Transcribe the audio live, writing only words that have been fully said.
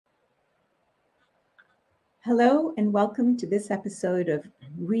Hello and welcome to this episode of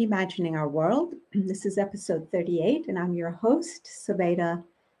Reimagining Our World. This is episode 38 and I'm your host, Subeda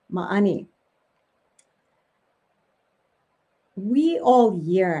Ma'ani. We all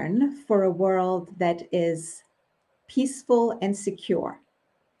yearn for a world that is peaceful and secure.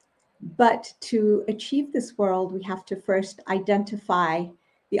 But to achieve this world, we have to first identify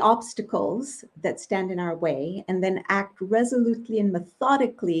the obstacles that stand in our way and then act resolutely and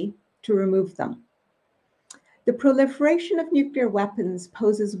methodically to remove them. The proliferation of nuclear weapons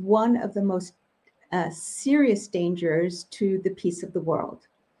poses one of the most serious dangers to the peace of the world.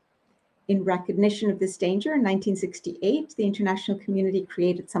 In recognition of this danger, in 1968, the international community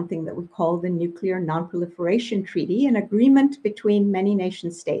created something that we call the Nuclear Non-Proliferation Treaty, an agreement between many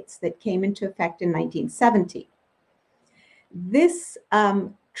nation states that came into effect in 1970. This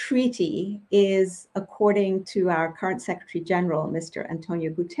treaty is, according to our current Secretary General, Mr.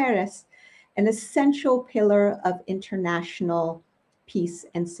 Antonio Guterres, an essential pillar of international peace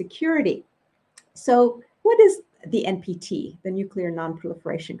and security. So, what is the NPT, the Nuclear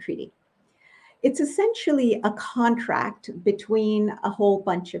Non-Proliferation Treaty? It's essentially a contract between a whole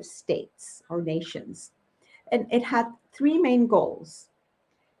bunch of states or nations. And it had three main goals: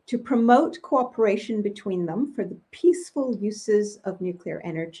 to promote cooperation between them for the peaceful uses of nuclear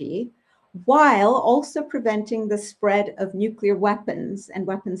energy, while also preventing the spread of nuclear weapons and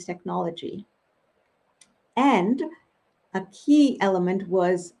weapons technology. And a key element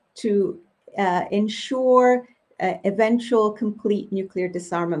was to ensure eventual complete nuclear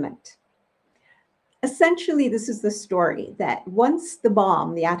disarmament. Essentially, this is the story that once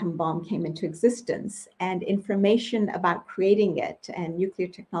the atom bomb came into existence and information about creating it and nuclear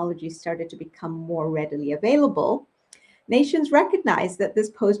technology started to become more readily available, nations recognized that this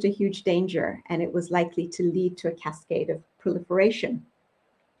posed a huge danger and it was likely to lead to a cascade of proliferation.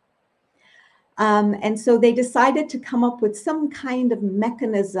 And so they decided to come up with some kind of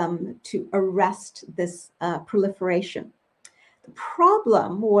mechanism to arrest this proliferation. The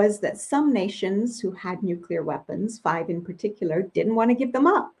problem was that some nations who had nuclear weapons, 5 in particular, didn't want to give them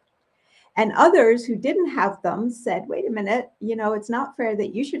up. And others who didn't have them said, wait a minute, it's not fair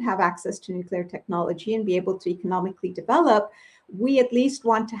that you should have access to nuclear technology and be able to economically develop. We at least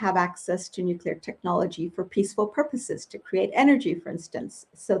want to have access to nuclear technology for peaceful purposes, to create energy, for instance,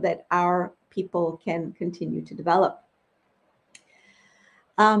 so that our people can continue to develop.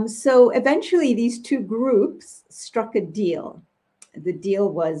 So eventually these two groups struck a deal. The deal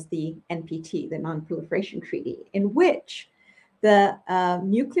was the NPT, the Non-Proliferation Treaty, in which the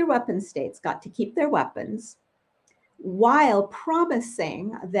nuclear weapon states got to keep their weapons while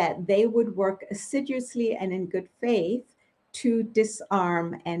promising that they would work assiduously and in good faith to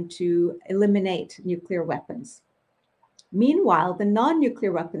disarm and to eliminate nuclear weapons. Meanwhile, the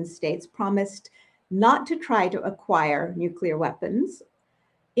non-nuclear weapon states promised not to try to acquire nuclear weapons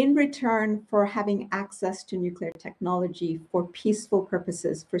in return for having access to nuclear technology for peaceful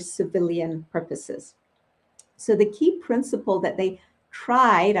purposes, for civilian purposes. So the key principle that they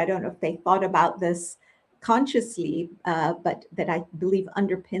tried, I don't know if they thought about this consciously, but that I believe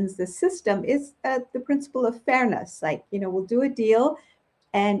underpins the system, is the principle of fairness. Like, we'll do a deal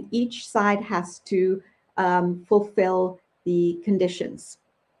and each side has to fulfill the conditions.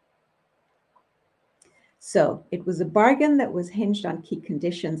 So it was a bargain that was hinged on key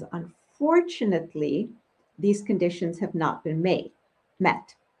conditions. Unfortunately, these conditions have not been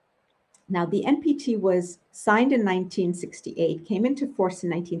met. Now, the NPT was signed in 1968, came into force in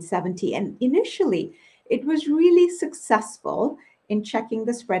 1970, and initially it was really successful in checking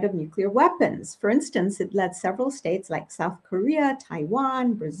the spread of nuclear weapons. For instance, it led several states like South Korea,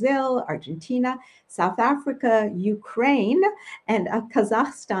 Taiwan, Brazil, Argentina, South Africa, Ukraine, and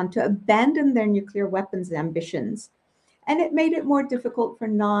Kazakhstan to abandon their nuclear weapons ambitions. And it made it more difficult for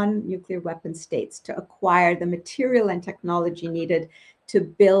non-nuclear weapon states to acquire the material and technology needed to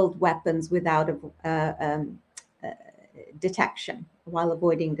build weapons without detection, while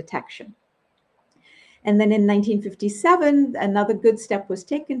avoiding detection. And then in 1957, another good step was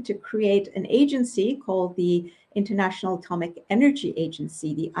taken to create an agency called the International Atomic Energy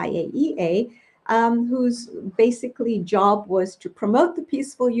Agency, the IAEA, whose basically job was to promote the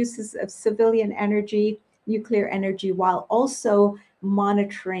peaceful uses of civilian energy, nuclear energy, while also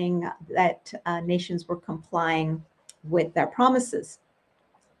monitoring that nations were complying with their promises.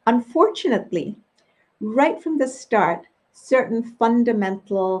 Unfortunately, right from the start, certain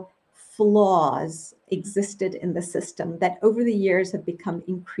fundamental flaws existed in the system that over the years have become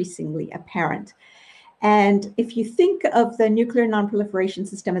increasingly apparent. And if you think of the nuclear non-proliferation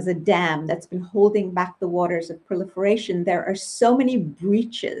system as a dam that's been holding back the waters of proliferation, there are so many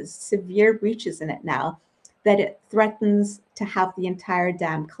breaches, severe breaches in it now, that it threatens to have the entire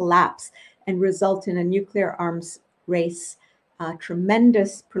dam collapse and result in a nuclear arms race,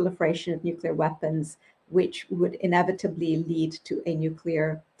 tremendous proliferation of nuclear weapons, which would inevitably lead to a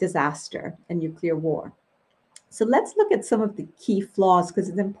nuclear disaster, a nuclear war. So let's look at some of the key flaws, because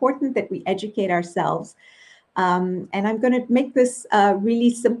it's important that we educate ourselves. And I'm going to make this really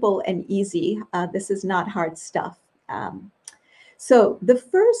simple and easy. This is not hard stuff. So the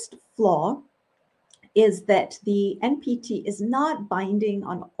first flaw is that the NPT is not binding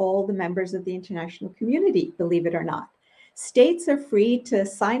on all the members of the international community, believe it or not. States are free to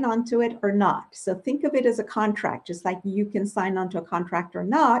sign on to it or not. So think of it as a contract, just like you can sign on to a contract or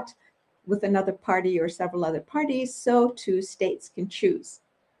not with another party or several other parties, so too states can choose.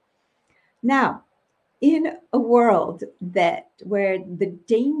 Now, in a world where the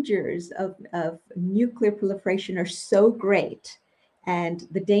dangers of nuclear proliferation are so great, and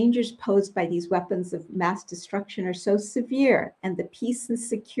the dangers posed by these weapons of mass destruction are so severe, and the peace and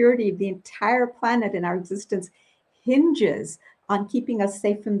security of the entire planet and our existence hinges on keeping us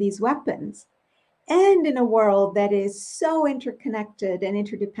safe from these weapons, and in a world that is so interconnected and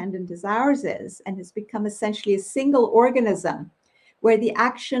interdependent as ours is, and has become essentially a single organism, where the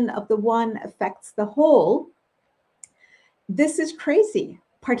action of the one affects the whole, this is crazy.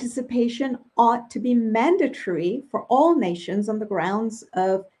 Participation ought to be mandatory for all nations on the grounds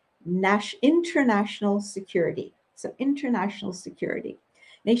of international security. So international security.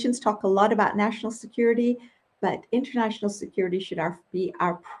 Nations talk a lot about national security, but international security should be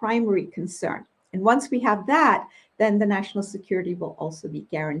our primary concern. And once we have that, then the national security will also be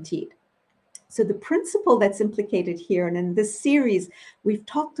guaranteed. So the principle that's implicated here, and in this series, we've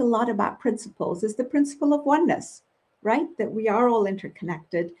talked a lot about principles, is the principle of oneness, right? That we are all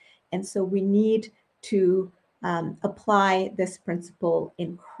interconnected. And so we need to apply this principle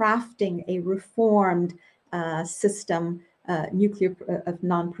in crafting a reformed system, nuclear of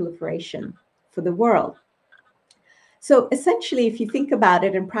non-proliferation for the world. So essentially, if you think about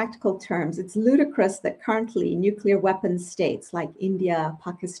it in practical terms, it's ludicrous that currently nuclear weapons states like India,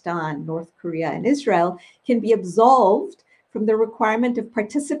 Pakistan, North Korea, and Israel can be absolved from the requirement of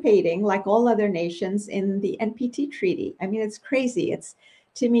participating, like all other nations, in the NPT treaty. I mean, it's crazy.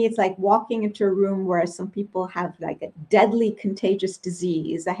 To me, it's like walking into a room where some people have like a deadly contagious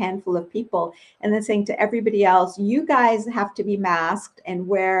disease, a handful of people, and then saying to everybody else, you guys have to be masked and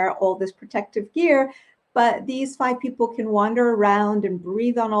wear all this protective gear, but these 5 people can wander around and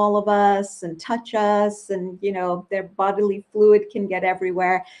breathe on all of us and touch us, and their bodily fluid can get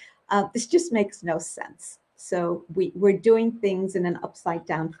everywhere. This just makes no sense. So we're doing things in an upside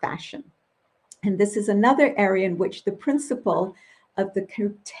down fashion. And this is another area in which the principle of the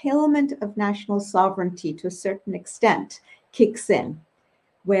curtailment of national sovereignty to a certain extent kicks in,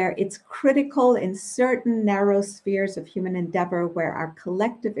 where it's critical in certain narrow spheres of human endeavor where our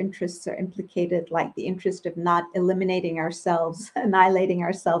collective interests are implicated, like the interest of not eliminating ourselves, annihilating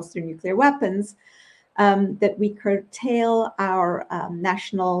ourselves through nuclear weapons, that we curtail our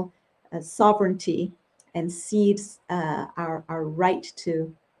national sovereignty and cede our right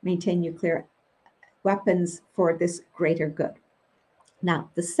to maintain nuclear weapons for this greater good. Now,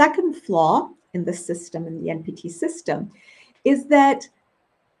 the second flaw in the system, in the NPT system, is that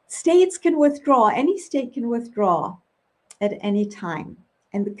states can withdraw, any state can withdraw at any time.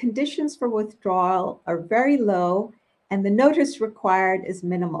 And the conditions for withdrawal are very low, and the notice required is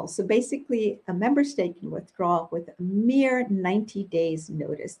minimal. So basically, a member state can withdraw with a mere 90 days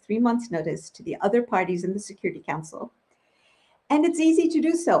notice, 3 months notice to the other parties in the Security Council. And it's easy to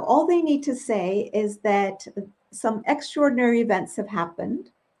do so. All they need to say is that some extraordinary events have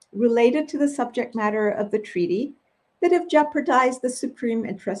happened related to the subject matter of the treaty that have jeopardized the supreme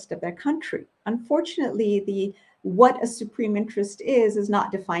interest of their country. Unfortunately, what a supreme interest is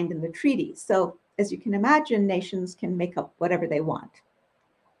not defined in the treaty. So as you can imagine, nations can make up whatever they want.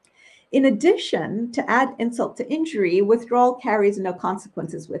 In addition, to add insult to injury, withdrawal carries no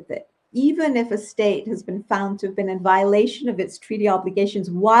consequences with it. Even if a state has been found to have been in violation of its treaty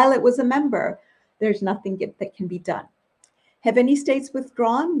obligations while it was a member, there's nothing that can be done. Have any states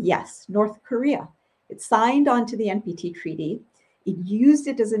withdrawn? Yes, North Korea. It signed on to the NPT treaty. It used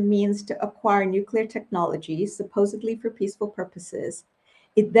it as a means to acquire nuclear technology, supposedly for peaceful purposes.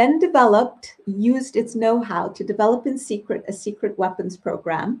 It then used its know-how to develop in secret a secret weapons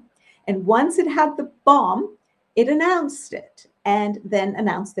program. And once it had the bomb, it announced it, and then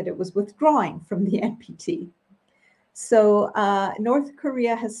announced that it was withdrawing from the NPT. So North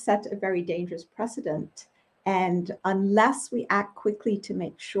Korea has set a very dangerous precedent. And unless we act quickly to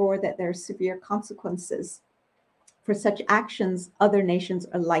make sure that there are severe consequences for such actions, other nations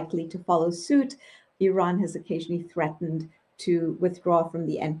are likely to follow suit, Iran has occasionally threatened to withdraw from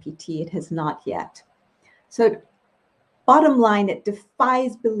the NPT. It has not yet. So bottom line, it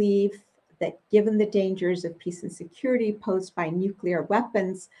defies belief that given the dangers of peace and security posed by nuclear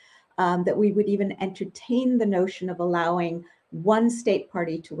weapons, that we would even entertain the notion of allowing one state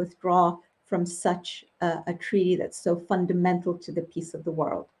party to withdraw from such a treaty that's so fundamental to the peace of the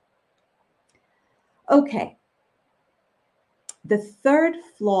world. Okay. The third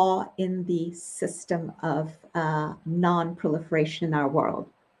flaw in the system of non-proliferation in our world.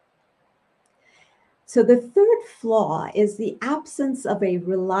 So the third flaw is the absence of a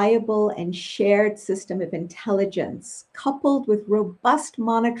reliable and shared system of intelligence coupled with robust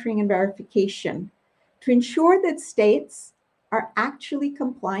monitoring and verification to ensure that states are actually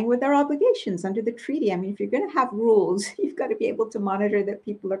complying with their obligations under the treaty. I mean, if you're going to have rules, you've got to be able to monitor that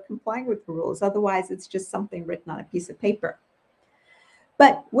people are complying with the rules. Otherwise, it's just something written on a piece of paper.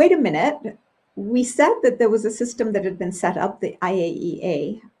 But wait a minute. We said that there was a system that had been set up, the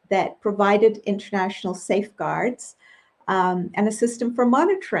IAEA, that provided international safeguards and a system for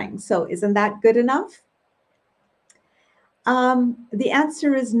monitoring. So isn't that good enough? The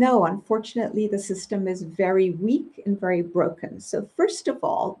answer is no. Unfortunately, the system is very weak and very broken. So first of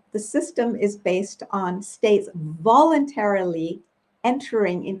all, the system is based on states voluntarily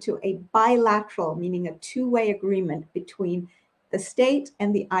entering into a bilateral, meaning a two-way agreement between the state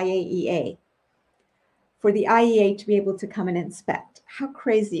and the IAEA for the IAEA to be able to come and inspect. How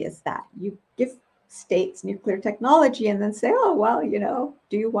crazy is that? You give states nuclear technology and then say, oh, well,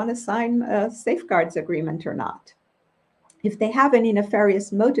 do you want to sign a safeguards agreement or not? If they have any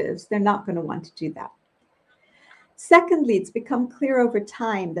nefarious motives, they're not going to want to do that. Secondly, it's become clear over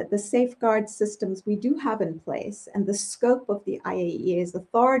time that the safeguard systems we do have in place and the scope of the IAEA's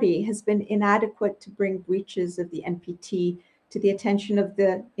authority has been inadequate to bring breaches of the NPT to the attention of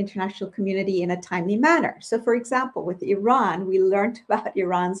the international community in a timely manner. So for example, with Iran, we learned about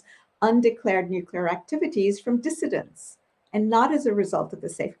Iran's undeclared nuclear activities from dissidents and not as a result of the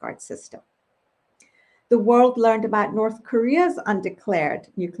safeguard system. The world learned about North Korea's undeclared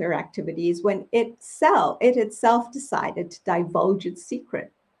nuclear activities when it itself decided to divulge its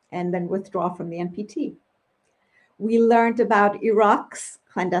secret and then withdraw from the NPT. We learned about Iraq's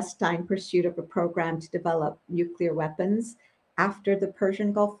clandestine pursuit of a program to develop nuclear weapons after the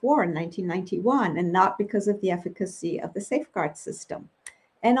Persian Gulf War in 1991, and not because of the efficacy of the safeguard system.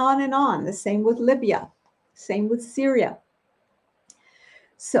 And on and on. The same with Libya, same with Syria.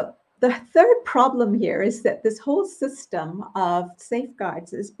 So the third problem here is that this whole system of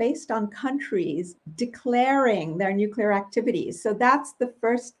safeguards is based on countries declaring their nuclear activities. So that's the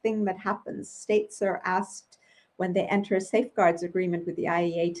first thing that happens. States are asked when they enter a safeguards agreement with the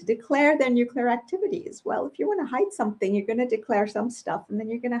IAEA to declare their nuclear activities. Well, if you want to hide something, you're going to declare some stuff and then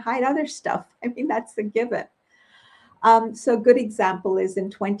you're going to hide other stuff. I mean, that's a given. So a good example is in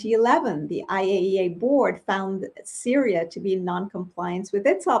 2011, the IAEA board found Syria to be in non-compliance with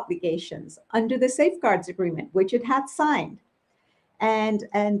its obligations under the safeguards agreement, which it had signed. And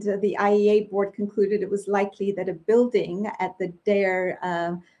the IAEA board concluded it was likely that a building at the Deir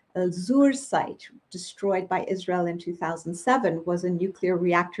al-Zur site destroyed by Israel in 2007 was a nuclear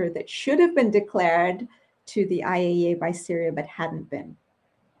reactor that should have been declared to the IAEA by Syria, but hadn't been.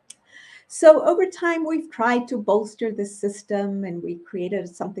 So over time, we've tried to bolster the system, and we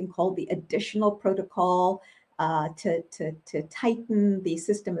created something called the additional protocol to tighten the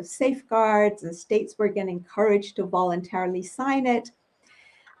system of safeguards, and states were again encouraged to voluntarily sign it.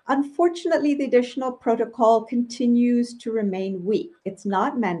 Unfortunately, the additional protocol continues to remain weak. It's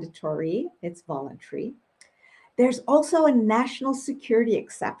not mandatory, it's voluntary. There's also a national security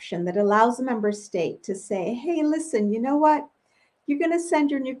exception that allows a member state to say, hey, listen, you know what? You're going to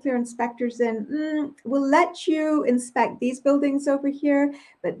send your nuclear inspectors in. We'll let you inspect these buildings over here,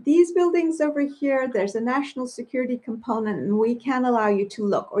 but these buildings over here, there's a national security component and we can't allow you to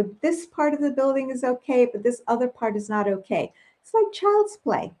look. Or this part of the building is okay, but this other part is not okay. It's like child's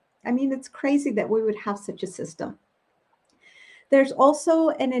play. I mean, it's crazy that we would have such a system. There's also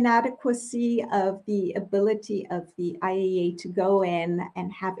an inadequacy of the ability of the IAEA to go in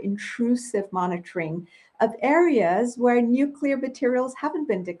and have intrusive monitoring of areas where nuclear materials haven't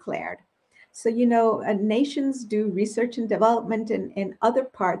been declared. So, nations do research and development in other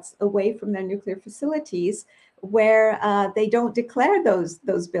parts away from their nuclear facilities where they don't declare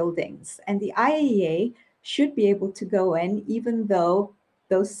those buildings. And the IAEA should be able to go in even though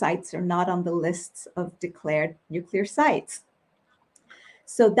those sites are not on the lists of declared nuclear sites.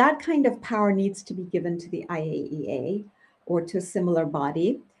 So that kind of power needs to be given to the IAEA or to a similar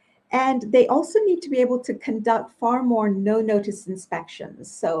body. And they also need to be able to conduct far more no-notice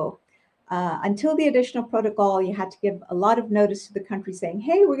inspections. So Until the additional protocol, you had to give a lot of notice to the country saying,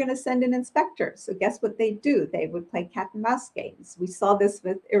 hey, we're going to send an inspector. So guess what they do? They would play cat and mouse games. We saw this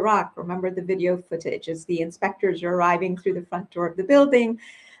with Iraq. Remember the video footage as the inspectors are arriving through the front door of the building,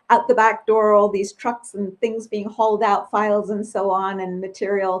 out the back door, all these trucks and things being hauled out, files and so on, and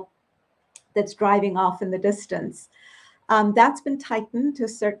material that's driving off in the distance. That's been tightened to a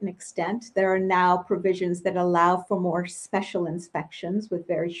certain extent. There are now provisions that allow for more special inspections with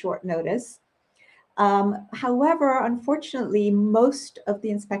very short notice. However, unfortunately, most of the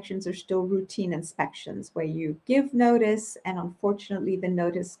inspections are still routine inspections where you give notice, and unfortunately, the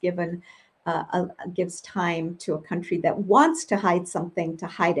notice given gives time to a country that wants to hide something to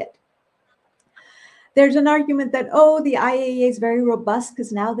hide it. There's an argument that, oh, the IAEA is very robust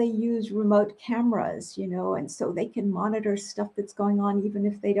because now they use remote cameras, and so they can monitor stuff that's going on even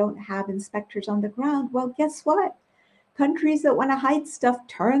if they don't have inspectors on the ground. Well, guess what? Countries that want to hide stuff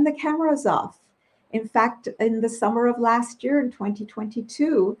turn the cameras off. In fact, in the summer of last year, in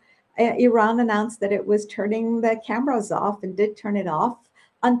 2022, Iran announced that it was turning the cameras off and did turn it off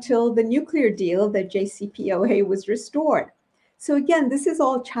until the nuclear deal, the JCPOA, was restored. So again, this is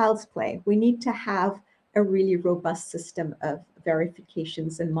all child's play. We need to have a really robust system of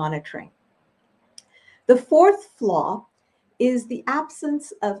verifications and monitoring. The fourth flaw is the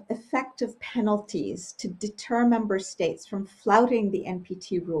absence of effective penalties to deter member states from flouting the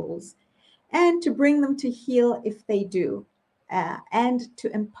NPT rules and to bring them to heel if they do, and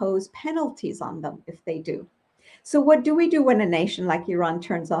to impose penalties on them if they do. So what do we do when a nation like Iran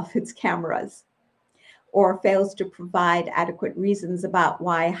turns off its cameras or fails to provide adequate reasons about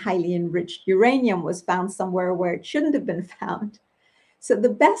why highly enriched uranium was found somewhere where it shouldn't have been found? So the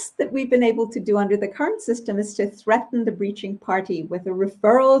best that we've been able to do under the current system is to threaten the breaching party with a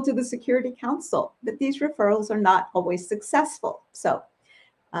referral to the Security Council, but these referrals are not always successful. So,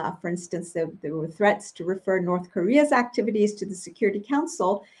 for instance, there were threats to refer North Korea's activities to the Security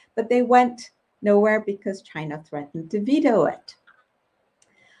Council, but they went nowhere because China threatened to veto it.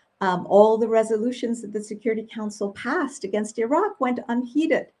 All the resolutions that the Security Council passed against Iraq went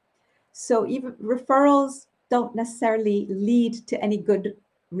unheeded. So even referrals don't necessarily lead to any good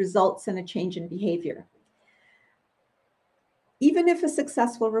results and a change in behavior. Even if a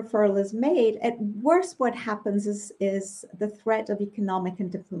successful referral is made, at worst what happens is the threat of economic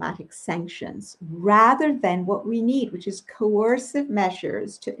and diplomatic sanctions, rather than what we need, which is coercive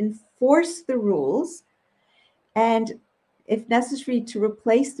measures to enforce the rules and, if necessary, to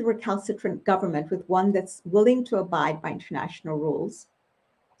replace the recalcitrant government with one that's willing to abide by international rules,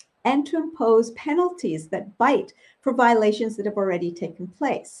 and to impose penalties that bite for violations that have already taken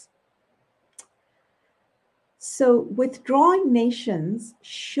place. So withdrawing nations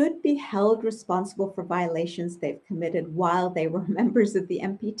should be held responsible for violations they've committed while they were members of the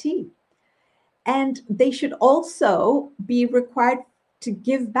NPT. And they should also be required to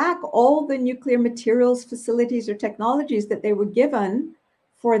give back all the nuclear materials, facilities, or technologies that they were given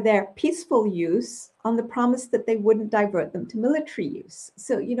for their peaceful use on the promise that they wouldn't divert them to military use.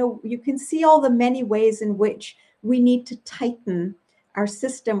 So, you can see all the many ways in which we need to tighten our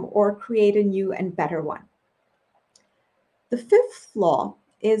system or create a new and better one. The fifth flaw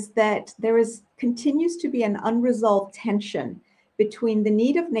is that there continues to be an unresolved tension between the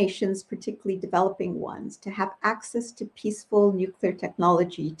need of nations, particularly developing ones, to have access to peaceful nuclear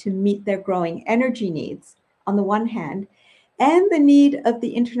technology to meet their growing energy needs on the one hand, and the need of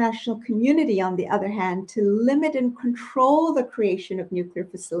the international community, on the other hand, to limit and control the creation of nuclear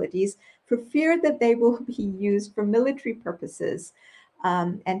facilities for fear that they will be used for military purposes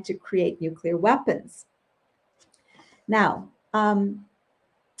and to create nuclear weapons. Now,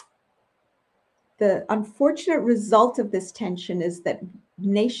 the unfortunate result of this tension is that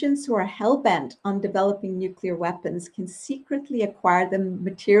nations who are hell-bent on developing nuclear weapons can secretly acquire the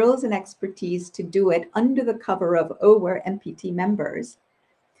materials and expertise to do it under the cover of, oh, we're NPT members.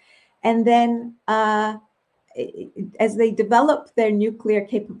 And then as they develop their nuclear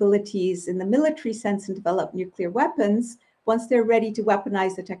capabilities in the military sense and develop nuclear weapons, once they're ready to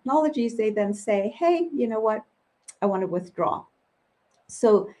weaponize the technologies, they then say, hey, you know what? I want to withdraw.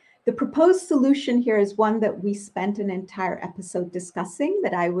 So the proposed solution here is one that we spent an entire episode discussing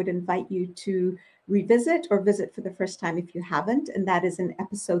that I would invite you to revisit or visit for the first time if you haven't. And that is in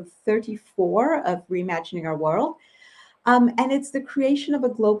episode 34 of Reimagining Our World. And it's the creation of a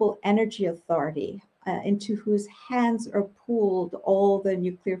global energy authority into whose hands are pooled all the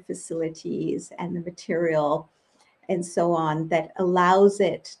nuclear facilities and the material and so on that allows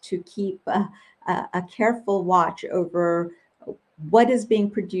it to keep a careful watch over what is being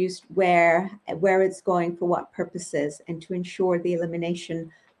produced, where it's going, for what purposes, and to ensure the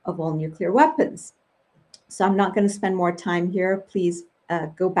elimination of all nuclear weapons. So I'm not going to spend more time here. Please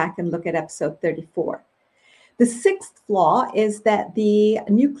go back and look at episode 34. The sixth flaw is that the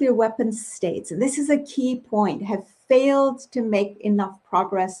nuclear weapons states, and this is a key point, have failed to make enough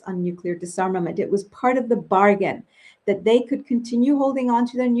progress on nuclear disarmament. It was part of the bargain that they could continue holding on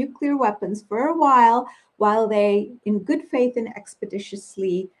to their nuclear weapons for a while they, in good faith and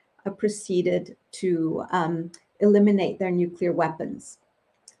expeditiously, proceeded to eliminate their nuclear weapons.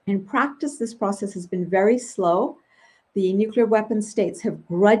 In practice, this process has been very slow. The nuclear weapon states have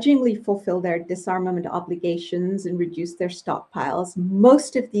grudgingly fulfilled their disarmament obligations and reduced their stockpiles.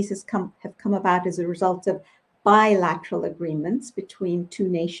 Most of these have come about as a result of bilateral agreements between two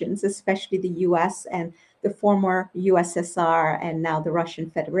nations, especially the US and the former USSR and now the Russian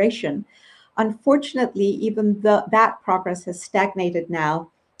Federation. Unfortunately, even that progress has stagnated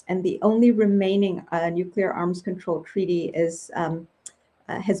now, and the only remaining nuclear arms control treaty has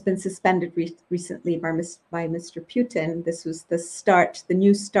been suspended recently by Mr. Putin. This was the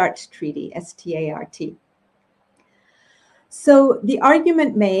New START Treaty, START. So the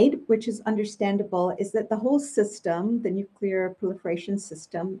argument made, which is understandable, is that the whole system, the nuclear proliferation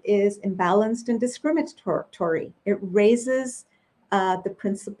system, is imbalanced and discriminatory. It raises the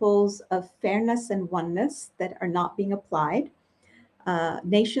principles of fairness and oneness that are not being applied.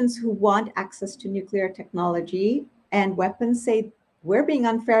 Nations who want access to nuclear technology and weapons say, we're being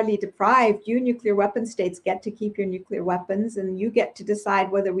unfairly deprived. You nuclear weapon states get to keep your nuclear weapons and you get to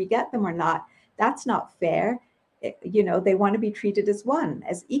decide whether we get them or not. That's not fair. They want to be treated as one,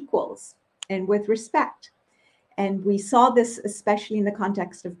 as equals and with respect. And we saw this especially in the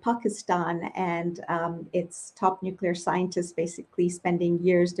context of Pakistan and its top nuclear scientists basically spending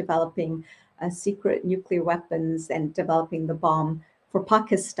years developing secret nuclear weapons and developing the bomb for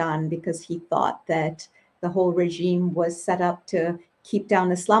Pakistan because he thought that the whole regime was set up to keep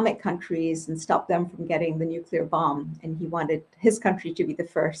down Islamic countries and stop them from getting the nuclear bomb. And he wanted his country to be the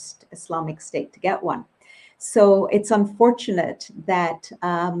first Islamic state to get one. So it's unfortunate that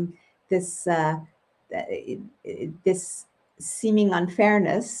this seeming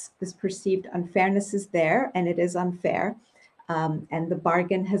unfairness, this perceived unfairness is there, and it is unfair, and the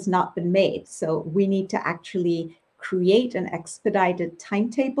bargain has not been made. So we need to actually create an expedited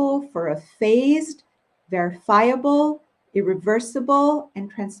timetable for a phased, verifiable, irreversible, and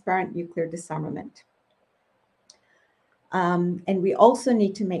transparent nuclear disarmament. And we also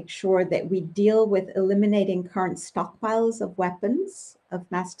need to make sure that we deal with eliminating current stockpiles of weapons of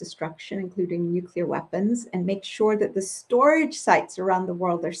mass destruction, including nuclear weapons, and make sure that the storage sites around the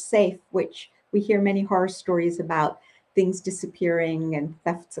world are safe, which we hear many horror stories about things disappearing and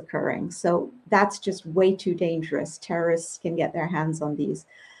thefts occurring. So that's just way too dangerous. Terrorists can get their hands on these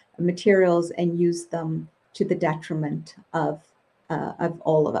materials and use them to the detriment of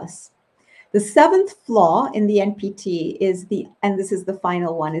all of us. The seventh flaw in the NPT is and this is the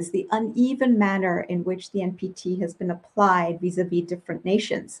final one, is the uneven manner in which the NPT has been applied vis-a-vis different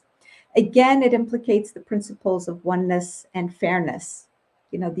nations. Again, it implicates the principles of oneness and fairness.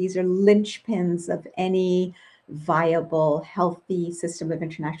 These are linchpins of any viable, healthy system of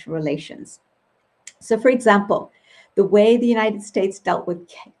international relations. So, for example, the way the United States dealt with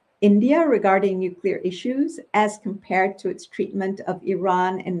India regarding nuclear issues as compared to its treatment of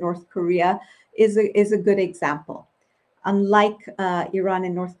Iran and North Korea is a good example. Unlike Iran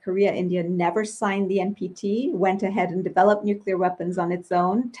and North Korea, India never signed the NPT, went ahead and developed nuclear weapons on its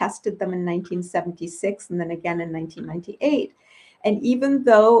own, tested them in 1976 and then again in 1998. And even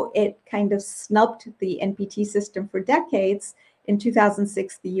though it kind of snubbed the NPT system for decades, in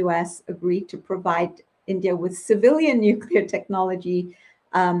 2006, the US agreed to provide India with civilian nuclear technology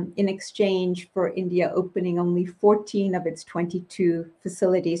in exchange for India opening only 14 of its 22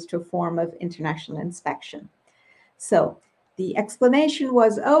 facilities to a form of international inspection. So the explanation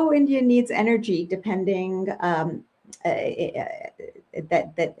was, India needs energy, depending that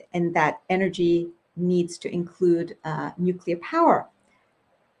energy needs to include nuclear power.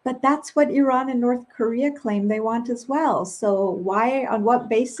 But that's what Iran and North Korea claim they want as well. So on what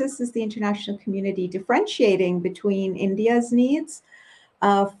basis is the international community differentiating between India's needs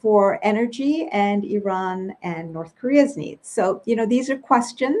for energy and Iran and North Korea's needs? So, these are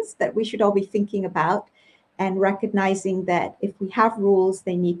questions that we should all be thinking about and recognizing that if we have rules,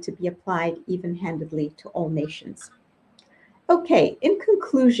 they need to be applied even-handedly to all nations. Okay, in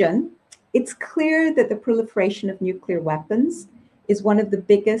conclusion, it's clear that the proliferation of nuclear weapons is one of the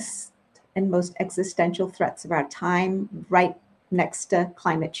biggest and most existential threats of our time, right next to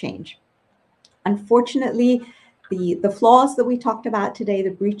climate change. Unfortunately, the flaws that we talked about today, the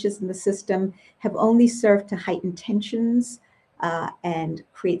breaches in the system, have only served to heighten tensions and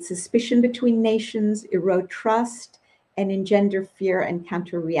create suspicion between nations, erode trust, and engender fear and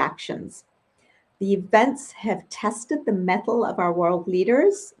counter reactions. The events have tested the mettle of our world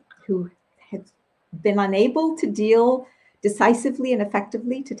leaders who have been unable to deal decisively and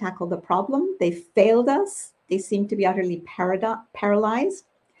effectively to tackle the problem. They failed us. They seem to be utterly paralyzed.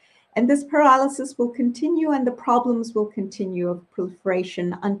 And this paralysis will continue, and the problems will continue of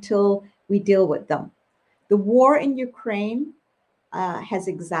proliferation until we deal with them. The war in Ukraine has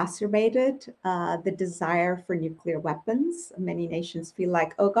exacerbated the desire for nuclear weapons. Many nations feel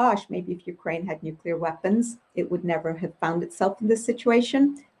like, oh gosh, maybe if Ukraine had nuclear weapons, it would never have found itself in this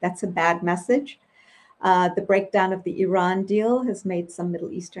situation. That's a bad message. The breakdown of the Iran deal has made some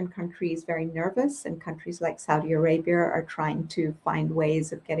Middle Eastern countries very nervous, and countries like Saudi Arabia are trying to find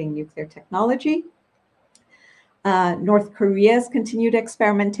ways of getting nuclear technology. North Korea's continued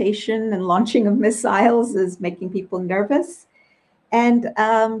experimentation and launching of missiles is making people nervous. And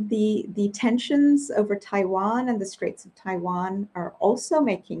the tensions over Taiwan and the Straits of Taiwan are also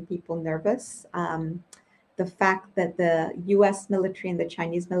making people nervous. The fact that the US military and the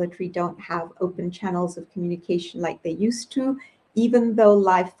Chinese military don't have open channels of communication like they used to, even though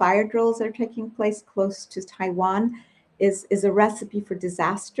live fire drills are taking place close to Taiwan, is a recipe for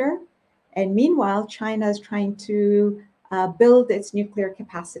disaster. And meanwhile, China is trying to build its nuclear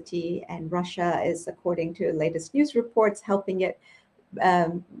capacity, and Russia is, according to latest news reports, helping it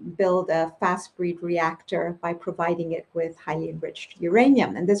build a fast breed reactor by providing it with highly enriched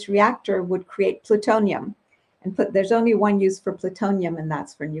uranium. And this reactor would create plutonium. And there's only one use for plutonium, and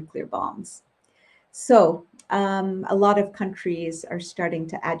that's for nuclear bombs. So a lot of countries are starting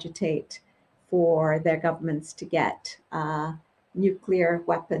to agitate for their governments to get nuclear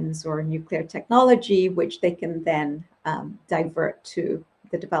weapons or nuclear technology, which they can then divert to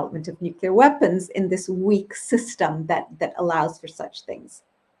the development of nuclear weapons in this weak system that allows for such things.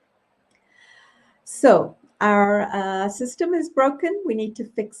 So our system is broken. We need to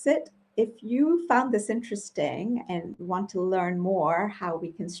fix it. If you found this interesting and want to learn more how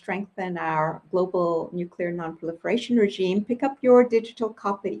we can strengthen our global nuclear non-proliferation regime, pick up your digital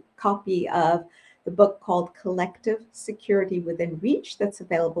copy of the book called Collective Security Within Reach that's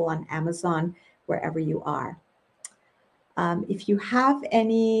available on Amazon, wherever you are. If you have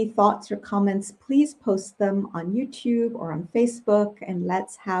any thoughts or comments, please post them on YouTube or on Facebook, and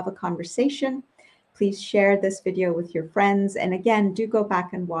let's have a conversation. Please share this video with your friends. And again, do go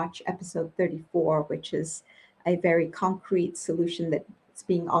back and watch episode 34, which is a very concrete solution that's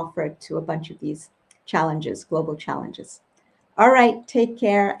being offered to a bunch of these challenges, global challenges. All right, take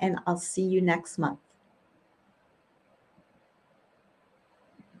care, and I'll see you next month.